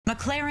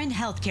McLaren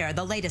Healthcare,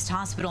 the latest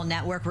hospital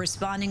network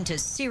responding to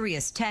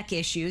serious tech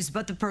issues,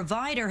 but the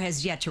provider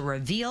has yet to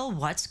reveal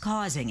what's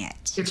causing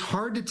it. It's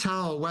hard to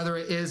tell whether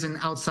it is an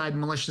outside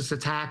malicious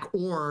attack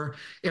or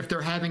if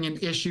they're having an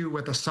issue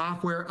with a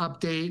software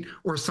update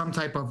or some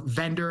type of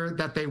vendor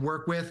that they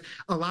work with.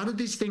 A lot of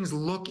these things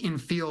look and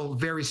feel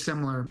very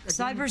similar.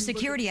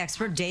 Cybersecurity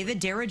expert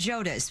David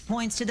Derajotis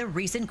points to the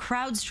recent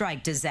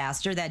CrowdStrike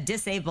disaster that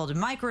disabled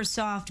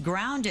Microsoft,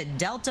 grounded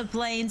Delta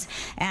planes,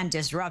 and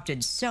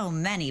disrupted so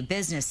many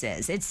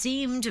businesses. It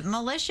seemed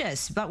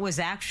malicious, but was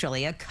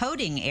actually a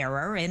coding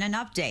error in an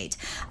update,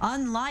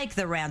 unlike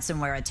the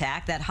ransomware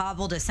attack that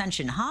hobbled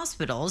Ascension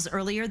hospitals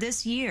earlier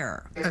this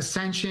year.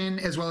 Ascension,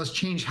 as well as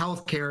Change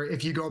Healthcare,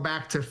 if you go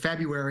back to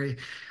February,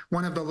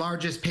 one of the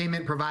largest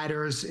payment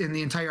providers in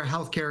the entire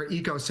healthcare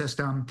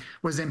ecosystem,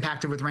 was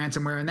impacted with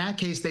ransomware. In that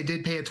case, they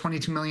did pay a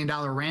 $22 million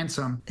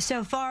ransom.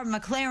 So far,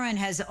 McLaren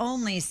has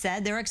only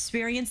said they're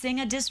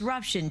experiencing a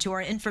disruption to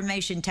our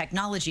information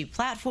technology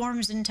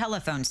platforms and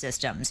telephone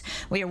systems.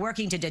 We are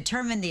working to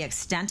determine the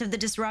extent of the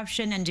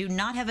disruption and do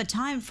not have a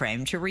time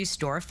frame to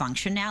restore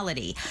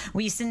functionality.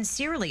 We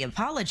sincerely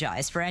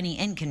apologize for any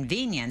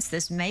inconvenience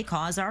this may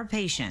cause our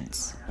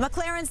patients.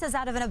 McLaren says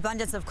out of an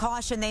abundance of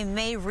caution, they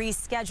may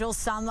reschedule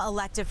some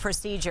elective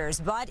procedures,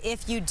 but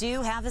if you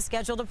do have a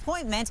scheduled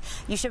appointment,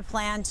 you should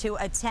plan to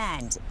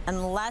attend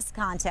unless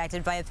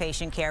contacted by a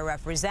patient care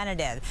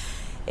representative.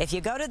 If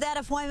you go to that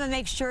appointment,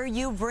 make sure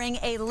you bring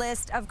a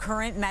list of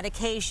current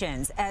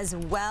medications, as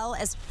well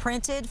as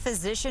printed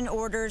physician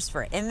orders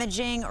for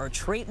imaging or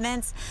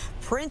treatments,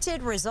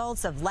 printed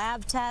results of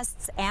lab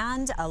tests,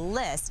 and a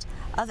list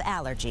of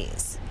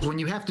allergies. When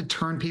you have to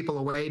turn people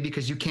away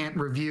because you can't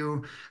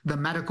review the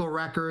medical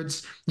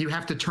records, you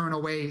have to turn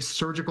away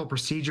surgical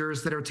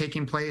procedures that are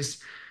taking place,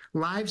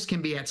 lives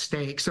can be at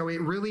stake. So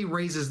it really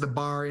raises the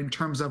bar in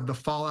terms of the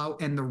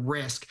fallout and the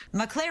risk.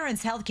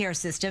 McLaren's healthcare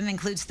system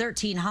includes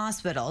 13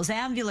 hospitals,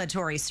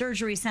 ambulatory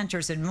surgery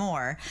centers, and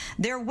more.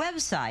 Their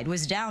website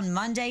was down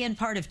Monday and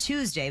part of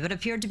Tuesday, but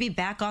appeared to be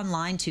back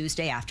online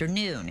Tuesday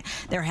afternoon.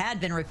 There had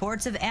been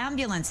reports of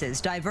ambulances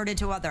diverted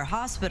to other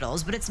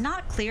hospitals, but it's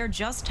not clear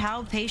just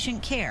how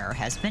patient care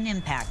has been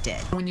impacted.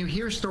 When you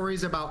hear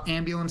stories about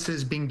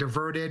ambulances being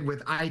diverted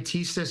with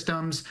IT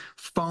systems,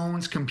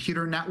 phones,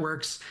 computer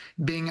networks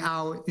being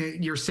out,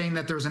 you're saying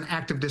that there's an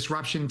active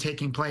disruption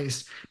taking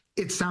place.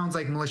 It sounds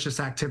like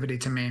malicious activity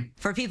to me.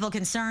 For people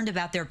concerned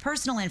about their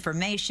personal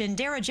information,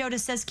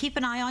 Derajotis says keep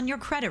an eye on your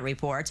credit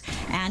report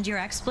and your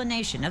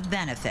explanation of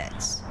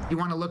benefits. You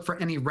want to look for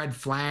any red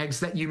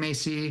flags that you may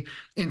see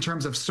in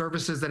terms of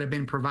services that have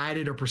been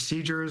provided or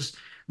procedures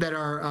that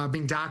are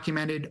being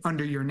documented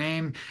under your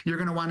name. You're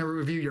going to want to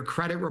review your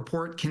credit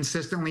report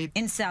consistently.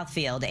 In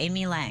Southfield,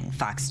 Amy Lang,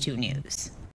 Fox 2 News.